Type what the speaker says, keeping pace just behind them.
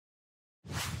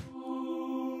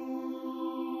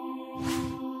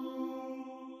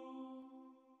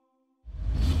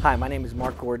Hi, my name is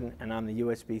Mark Gordon, and I'm the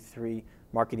USB 3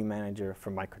 Marketing Manager for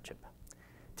Microchip.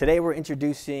 Today we're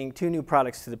introducing two new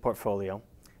products to the portfolio,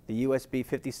 the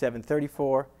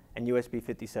USB5734 and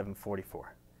USB5744.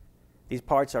 These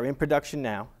parts are in production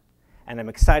now, and I'm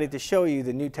excited to show you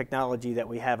the new technology that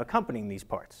we have accompanying these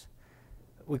parts.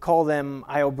 We call them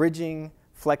I/O Bridging,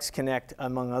 FlexConnect,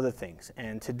 among other things,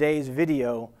 and today's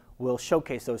video will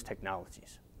showcase those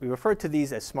technologies. We refer to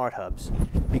these as smart hubs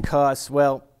because,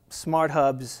 well, smart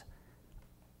hubs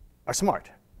are smart.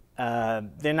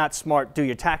 They're not smart, do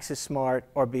your taxes smart,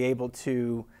 or be able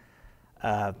to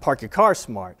park your car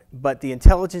smart, but the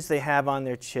intelligence they have on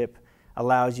their chip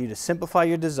allows you to simplify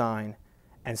your design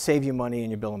and save you money in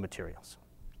your bill of materials.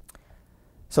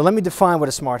 So let me define what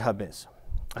a smart hub is.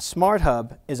 A smart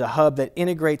hub is a hub that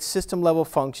integrates system-level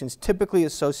functions typically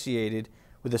associated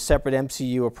with a separate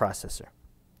MCU or processor.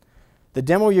 The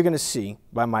demo you're going to see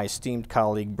by my esteemed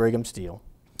colleague Brigham Steele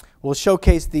will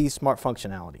showcase the smart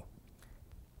functionality.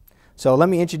 So let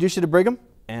me introduce you to Brigham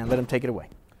and let him take it away.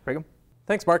 Brigham?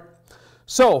 Thanks, Mark.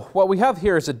 So what we have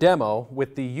here is a demo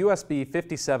with the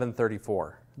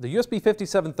USB5734. The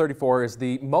USB5734 is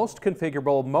the most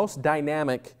configurable, most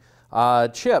dynamic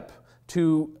chip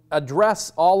to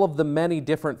address all of the many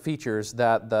different features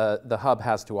that the hub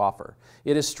has to offer.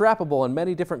 It is strappable in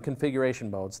many different configuration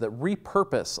modes that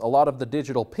repurpose a lot of the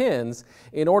digital pins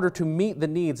in order to meet the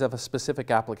needs of a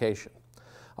specific application.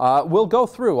 We'll go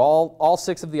through all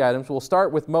 6 of the items. We'll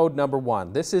start with mode number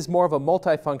 1. This is more of a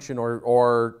multifunction,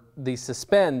 or the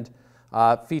suspend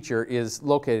feature is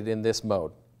located in this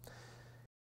mode.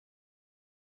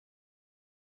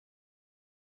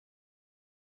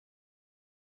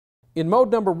 In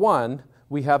mode number 1,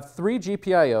 we have 3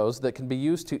 GPIOs that can be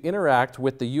used to interact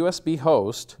with the USB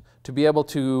host to be able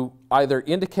to either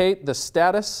indicate the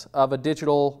status of a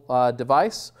digital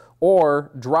device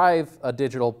or drive a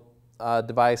digital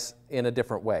device in a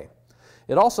different way.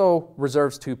 It also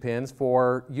reserves 2 pins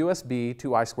for USB to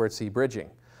I2C bridging.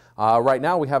 Right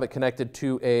now we have it connected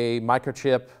to a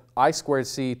Microchip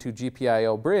I2C to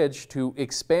GPIO bridge to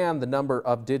expand the number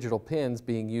of digital pins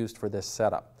being used for this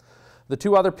setup. The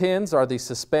 2 other pins are the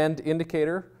suspend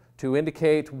indicator to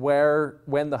indicate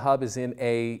when the hub is in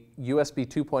a USB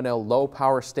 2.0 low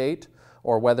power state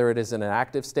or whether it is in an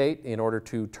active state in order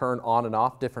to turn on and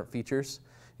off different features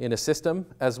in a system,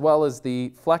 as well as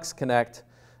the FlexConnect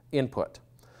input.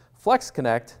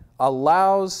 FlexConnect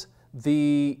allows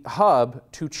the hub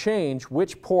to change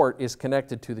which port is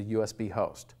connected to the USB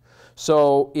host.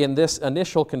 So in this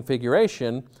initial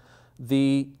configuration,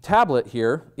 the tablet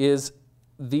here is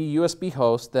the USB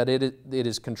host that it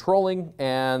is controlling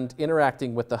and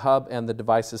interacting with the hub and the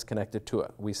devices connected to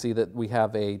it. We see that we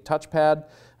have a touchpad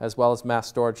as well as mass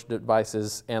storage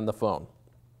devices and the phone.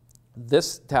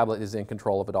 This tablet is in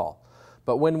control of it all.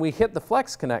 But when we hit the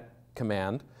FlexConnect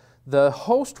command, the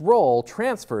host role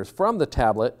transfers from the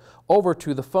tablet over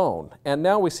to the phone. And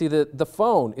now we see that the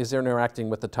phone is interacting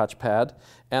with the touchpad,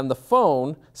 and the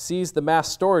phone sees the mass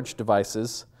storage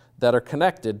devices that are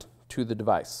connected to the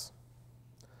device.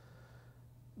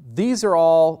 These are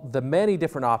all the many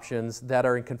different options that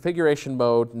are in configuration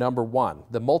mode number 1,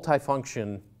 the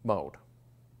multifunction mode.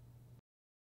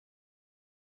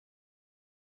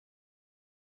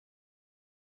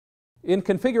 In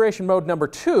configuration mode number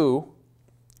 2,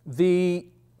 the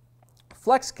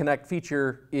FlexConnect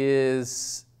feature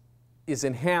is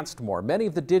enhanced more. Many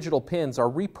of the digital pins are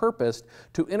repurposed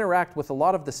to interact with a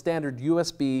lot of the standard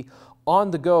USB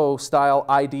on-the-go style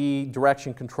ID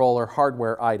direction controller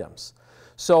hardware items.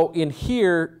 So in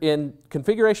here, in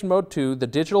configuration mode 2, the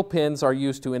digital pins are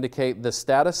used to indicate the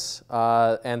status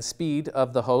and speed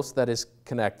of the host that is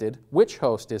connected, which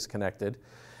host is connected,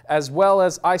 as well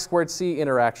as I2C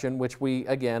interaction, which we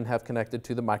again have connected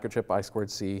to the Microchip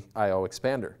I2C I/O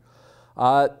expander.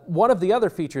 One of the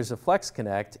other features of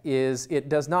FlexConnect is it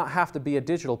does not have to be a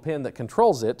digital pin that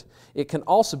controls it. It can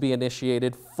also be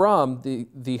initiated from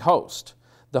the host.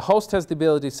 The host has the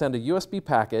ability to send a USB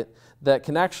packet that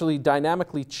can actually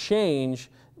dynamically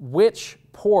change which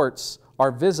ports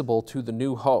are visible to the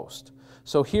new host.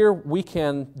 So here we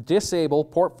can disable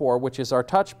port 4, which is our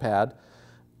touchpad,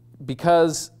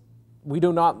 because we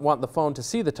do not want the phone to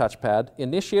see the touchpad,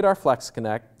 initiate our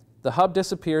FlexConnect, the hub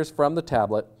disappears from the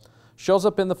tablet, shows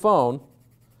up in the phone,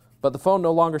 but the phone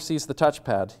no longer sees the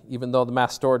touchpad, even though the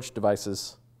mass storage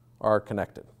devices are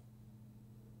connected.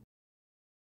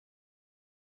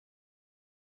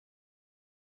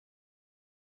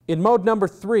 In mode number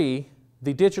 3,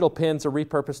 the digital pins are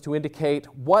repurposed to indicate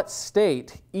what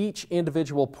state each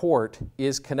individual port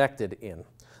is connected in.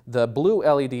 The blue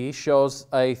LED shows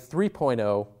a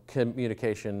 3.0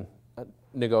 communication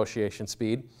negotiation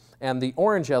speed, and the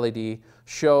orange LED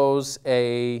shows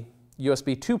a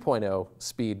USB 2.0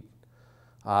 speed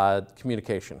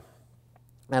communication.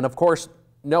 And of course,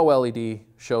 no LED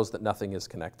shows that nothing is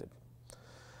connected.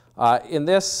 In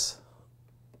this,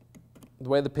 the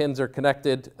way the pins are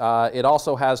connected, it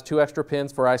also has 2 extra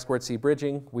pins for I2C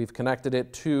bridging. We've connected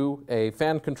it to a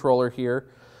fan controller here,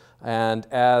 and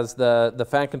as the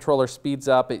fan controller speeds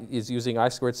up, it is using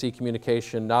I2C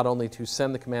communication not only to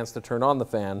send the commands to turn on the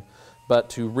fan, but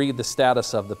to read the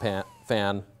status of the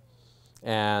fan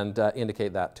and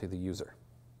indicate that to the user.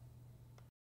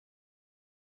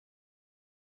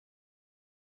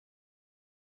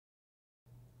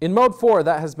 In mode 4,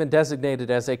 that has been designated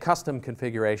as a custom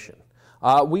configuration.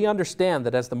 We understand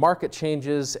that as the market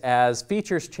changes, as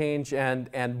features change,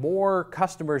 and more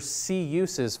customers see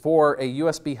uses for a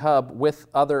USB hub with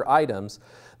other items,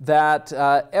 that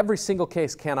every single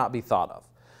case cannot be thought of.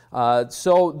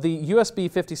 So the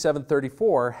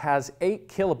USB5734 has 8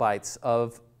 kilobytes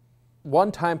of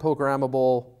one-time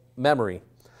programmable memory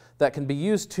that can be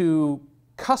used to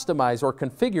customize or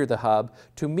configure the hub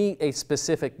to meet a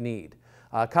specific need.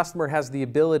 Customer has the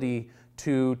ability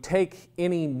to take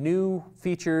any new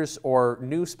features or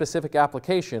new specific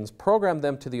applications, program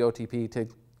them to the OTP to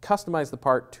customize the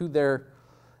part to their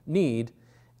need,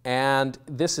 and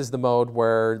this is the mode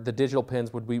where the digital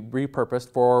pins would be repurposed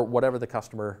for whatever the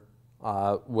customer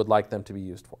would like them to be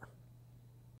used for.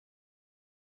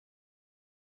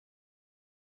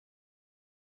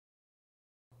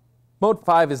 Mode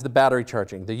 5 is the battery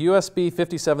charging. The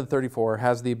USB5734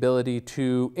 has the ability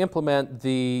to implement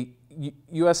the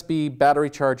USB battery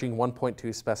charging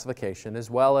 1.2 specification, as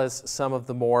well as some of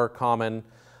the more common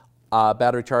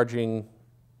battery charging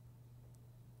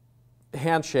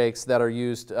handshakes that are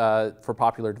used for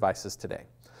popular devices today.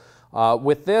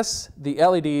 With this, the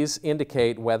LEDs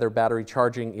indicate whether battery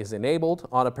charging is enabled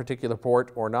on a particular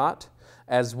port or not,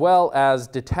 as well as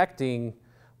detecting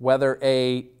whether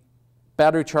a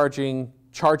battery charging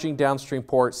downstream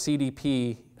port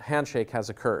CDP handshake has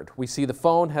occurred. We see the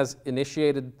phone has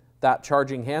initiated that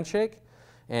charging handshake,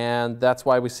 and that's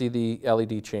why we see the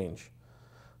LED change.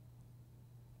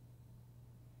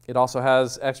 It also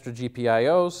has extra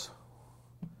GPIOs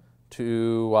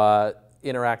to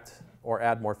interact or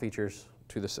add more features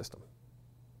to the system.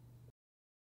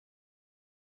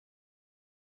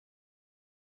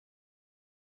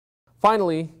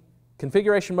 Finally,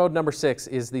 configuration mode number 6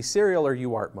 is the serial or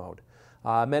UART mode.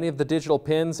 Many of the digital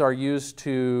pins are used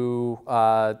to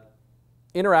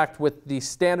interact with the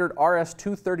standard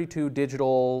RS-232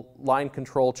 digital line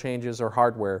control changes or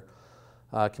hardware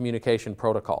communication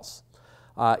protocols.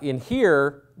 In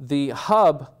here, the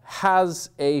hub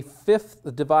has a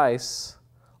 5th device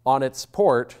on its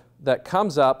port that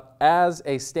comes up as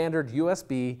a standard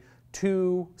USB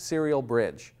to serial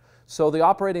bridge. So the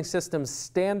operating system's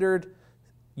standard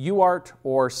UART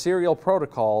or serial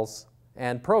protocols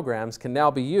and programs can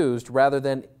now be used rather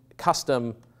than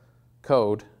custom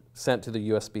code sent to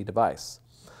the USB device.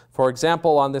 For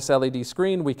example, on this LED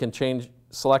screen, we can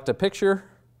select a picture,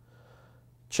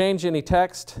 change any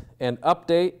text, and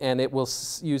update, and it will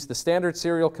use the standard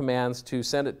serial commands to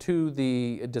send it to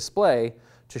the display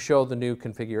to show the new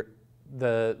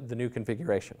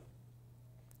configuration.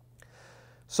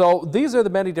 So these are the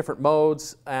many different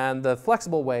modes and the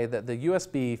flexible way that the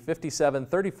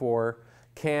USB5734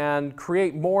 can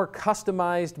create more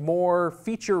customized, more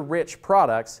feature-rich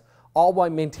products, all while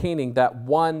maintaining that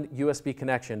one USB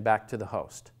connection back to the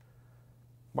host.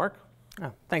 Mark?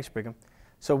 Oh, thanks, Brigham.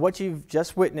 So what you've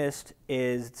just witnessed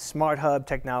is Smart Hub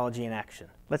technology in action.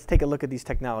 Let's take a look at these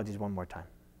technologies one more time.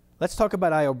 Let's talk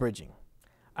about I/O bridging.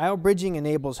 I/O bridging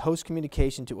enables host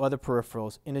communication to other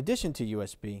peripherals in addition to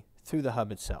USB through the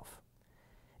hub itself.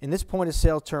 In this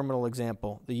point-of-sale terminal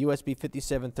example, the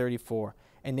USB5734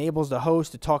 enables the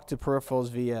host to talk to peripherals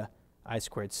via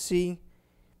I2C,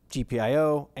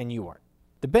 GPIO, and UART.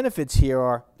 The benefits here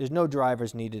are there's no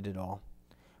drivers needed at all.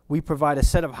 We provide a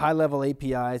set of high-level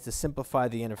APIs to simplify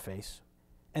the interface,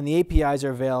 and the APIs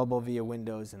are available via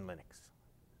Windows and Linux.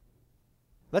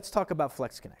 Let's talk about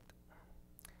FlexConnect.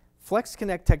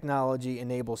 FlexConnect technology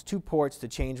enables 2 ports to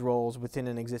change roles within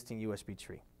an existing USB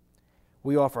tree.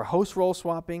 We offer host role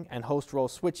swapping and host role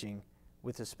switching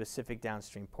with a specific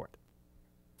downstream port.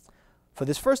 For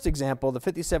this first example, the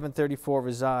 5734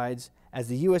 resides as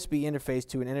the USB interface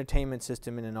to an entertainment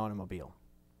system in an automobile.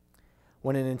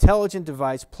 When an intelligent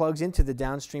device plugs into the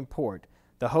downstream port,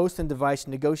 the host and device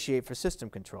negotiate for system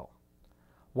control.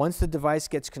 Once the device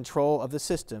gets control of the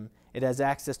system, it has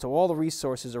access to all the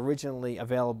resources originally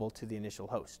available to the initial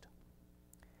host.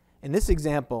 In this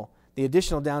example, the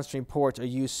additional downstream ports are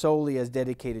used solely as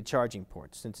dedicated charging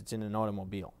ports since it's in an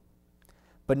automobile.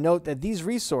 But note that these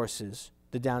resources,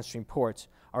 the downstream ports,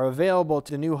 are available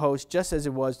to the new host just as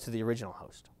it was to the original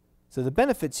host. So the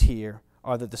benefits here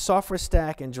are that the software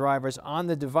stack and drivers on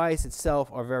the device itself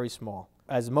are very small,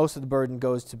 as most of the burden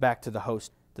goes back to the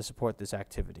host to support this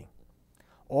activity.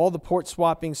 All the port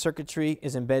swapping circuitry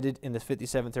is embedded in the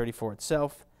 5734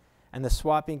 itself, and the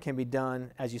swapping can be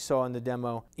done, as you saw in the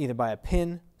demo, either by a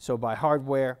pin, so by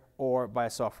hardware, or by a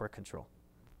software control.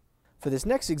 For this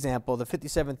next example, the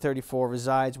 5734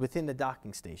 resides within the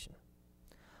docking station.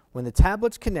 When the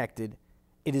tablet's connected,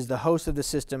 it is the host of the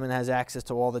system and has access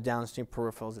to all the downstream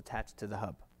peripherals attached to the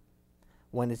hub.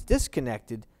 When it's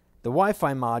disconnected, the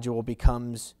Wi-Fi module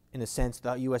becomes, in a sense,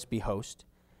 the USB host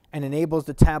and enables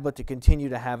the tablet to continue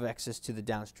to have access to the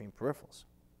downstream peripherals.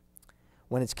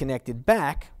 When it's connected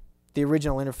back, the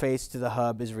original interface to the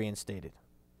hub is reinstated.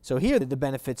 So here the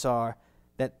benefits are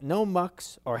that no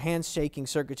mucks or handshaking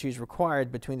circuitry is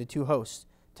required between the two hosts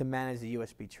to manage the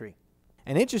USB tree.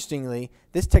 And interestingly,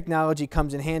 this technology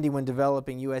comes in handy when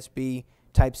developing USB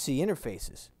Type-C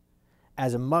interfaces,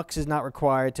 as a mux is not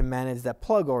required to manage that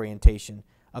plug orientation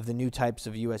of the new types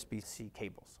of USB-C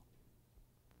cables.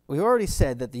 We already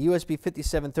said that the USB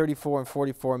 5734 and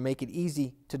 44 make it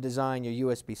easy to design your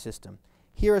USB system.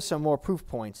 Here are some more proof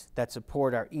points that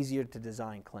support our easier to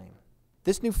design claim.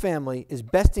 This new family is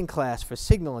best in class for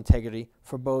signal integrity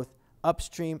for both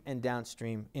upstream and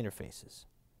downstream interfaces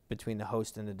between the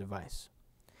host and the device.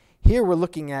 Here we're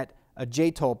looking at a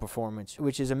JTOL performance,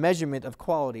 which is a measurement of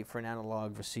quality for an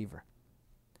analog receiver.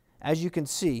 As you can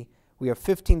see, we are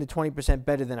 15 to 20%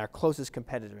 better than our closest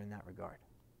competitor in that regard.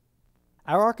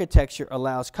 Our architecture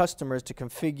allows customers to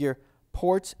configure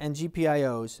ports and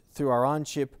GPIOs through our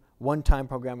on-chip one-time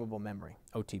programmable memory,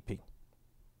 OTP.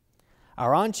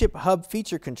 Our on-chip hub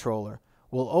feature controller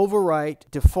will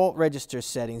overwrite default register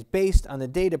settings based on the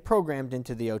data programmed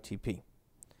into the OTP.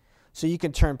 So you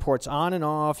can turn ports on and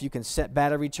off, you can set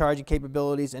battery charging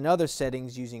capabilities and other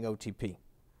settings using OTP.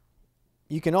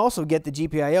 You can also get the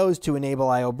GPIOs to enable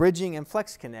I/O bridging and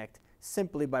FlexConnect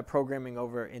simply by programming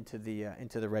over into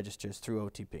the registers through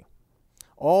OTP.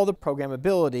 All the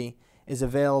programmability is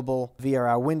available via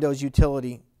our Windows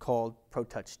utility called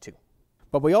ProTouch 2.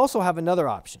 But we also have another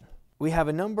option. We have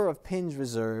a number of pins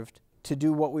reserved to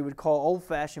do what we would call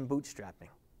old-fashioned bootstrapping.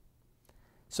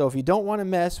 So if you don't want to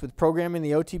mess with programming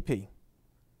the OTP,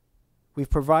 we've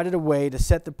provided a way to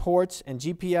set the ports and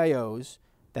GPIOs,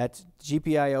 that's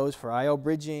GPIOs for I/O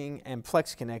bridging and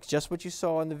FlexConnect, just what you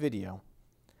saw in the video,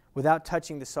 without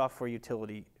touching the software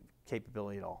utility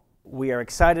capability at all. We are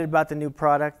excited about the new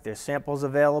product. There's samples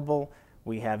available.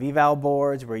 We have eval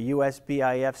boards. We're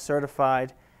USB-IF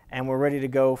certified, and we're ready to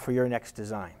go for your next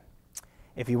design.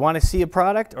 If you want to see a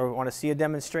product or want to see a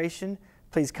demonstration,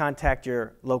 please contact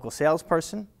your local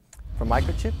salesperson from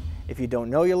Microchip. If you don't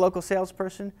know your local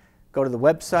salesperson, go to the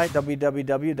website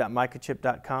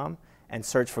www.microchip.com and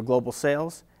search for global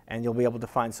sales, and you'll be able to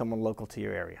find someone local to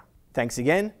your area. Thanks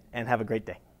again, and have a great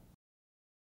day.